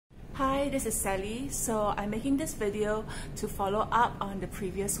Hi, this is Sally. So I'm making this video to follow up on the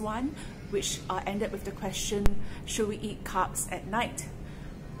previous one, which ended with the question, should we eat carbs at night?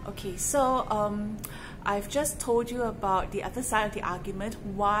 Okay, so I've just told you about the other side of the argument,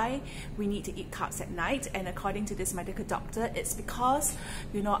 why we need to eat carbs at night. And according to this medical doctor, it's because,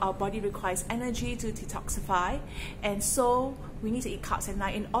 our body requires energy to detoxify. And so we need to eat carbs at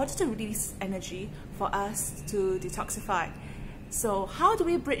night in order to release energy for us to detoxify. So how do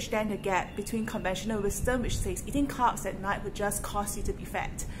we bridge then the gap between conventional wisdom, which says eating carbs at night would just cause you to be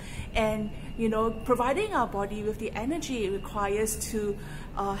fat, and providing our body with the energy it requires to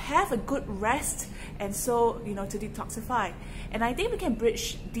have a good rest, and so to detoxify? And I think we can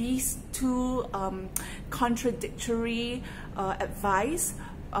bridge these two contradictory advice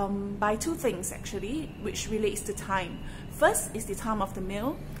by two things actually, which relates to time. First is the time of the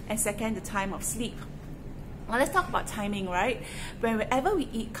meal, and second, the time of sleep. Now let's talk about timing, right? Whenever we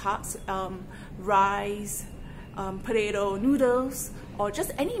eat carbs, rice, potato, noodles, or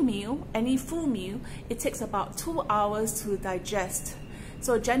just any meal, any full meal, it takes about 2 hours to digest.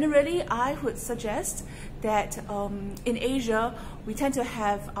 So generally, I would suggest that in Asia, we tend to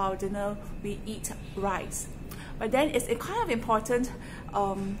have our dinner, we eat rice. But then it's kind of important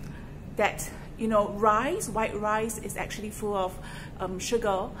that rice, white rice, is actually full of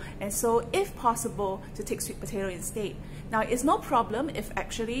sugar, and so if possible to take sweet potato instead. Now it's no problem if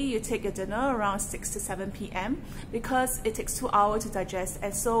actually you take your dinner around 6 to 7 p.m. because it takes 2 hours to digest,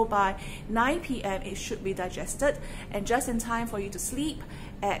 and so by 9 p.m. it should be digested and just in time for you to sleep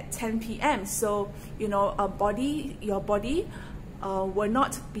at 10 p.m. So your body will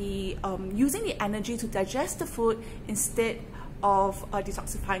not be using the energy to digest the food instead of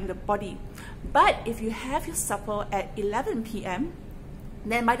detoxifying the body. But if you have your supper at 11 p.m.,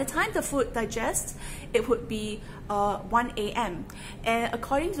 then by the time the food digests, it would be 1 a.m. And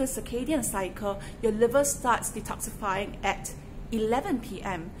according to the circadian cycle, your liver starts detoxifying at 11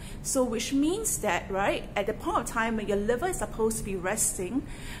 p.m. So which means that, right, at the point of time when your liver is supposed to be resting,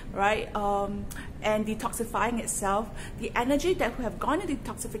 right, and detoxifying itself, the energy that would have gone into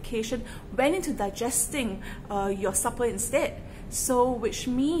detoxification went into digesting your supper instead. So which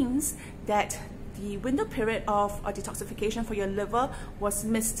means that the window period of detoxification for your liver was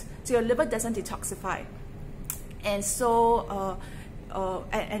missed. So your liver doesn't detoxify. And so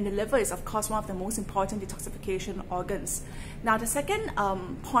and the liver is of course one of the most important detoxification organs. Now the second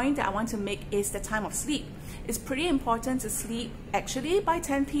point that I want to make is the time of sleep. It's pretty important to sleep actually by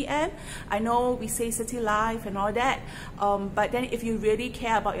 10 p.m. I know we say city life and all that, but then if you really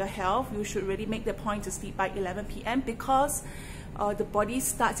care about your health, you should really make the point to sleep by 11 p.m. because the body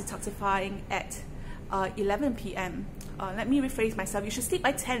starts detoxifying at 11 p.m. Let me rephrase myself. You should sleep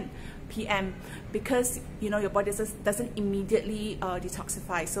by 10 p.m. because your body doesn't immediately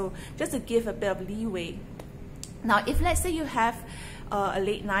detoxify. So just to give a bit of leeway. Now, if let's say you have a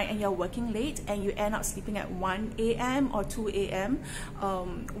late night and you're working late and you end up sleeping at 1 a.m. or 2 a.m.,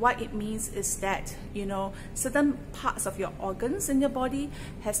 what it means is that certain parts of your organs in your body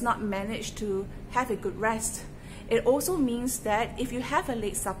has not managed to have a good rest. It also means that if you have a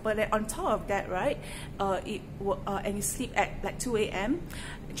late supper, that on top of that, right, and you sleep at like 2 a.m.,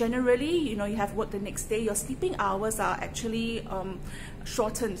 generally, you have work the next day, your sleeping hours are actually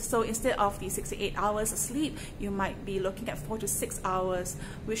shortened. So instead of the 6 to 8 hours of sleep, you might be looking at 4 to 6 hours,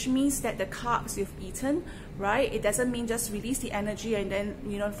 which means that the carbs you've eaten, right, it doesn't mean just release the energy and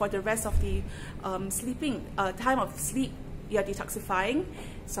then, for the rest of the sleeping time of sleep, you're detoxifying.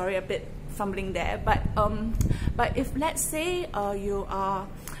 Sorry, a bit fumbling there, but if let's say you are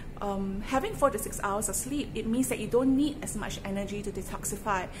having 4 to 6 hours of sleep, it means that you don't need as much energy to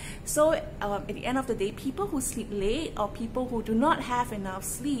detoxify. So at the end of the day, people who sleep late or people who do not have enough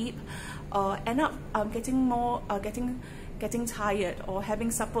sleep end up getting tired, or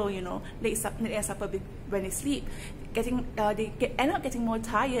having supper, late supper when they sleep, they end up getting more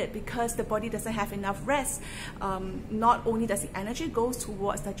tired because the body doesn't have enough rest. Not only does the energy go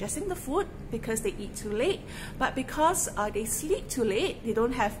towards digesting the food because they eat too late, but because they sleep too late, they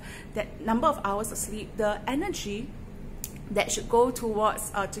don't have that number of hours of sleep, the energy that should go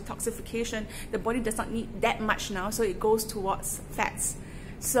towards detoxification, the body does not need that much now, so it goes towards fats.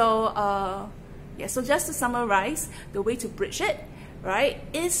 So yeah, so just to summarize, the way to bridge it, right,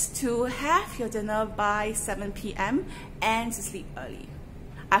 is to have your dinner by 7 p.m. and to sleep early.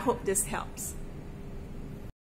 I hope this helps.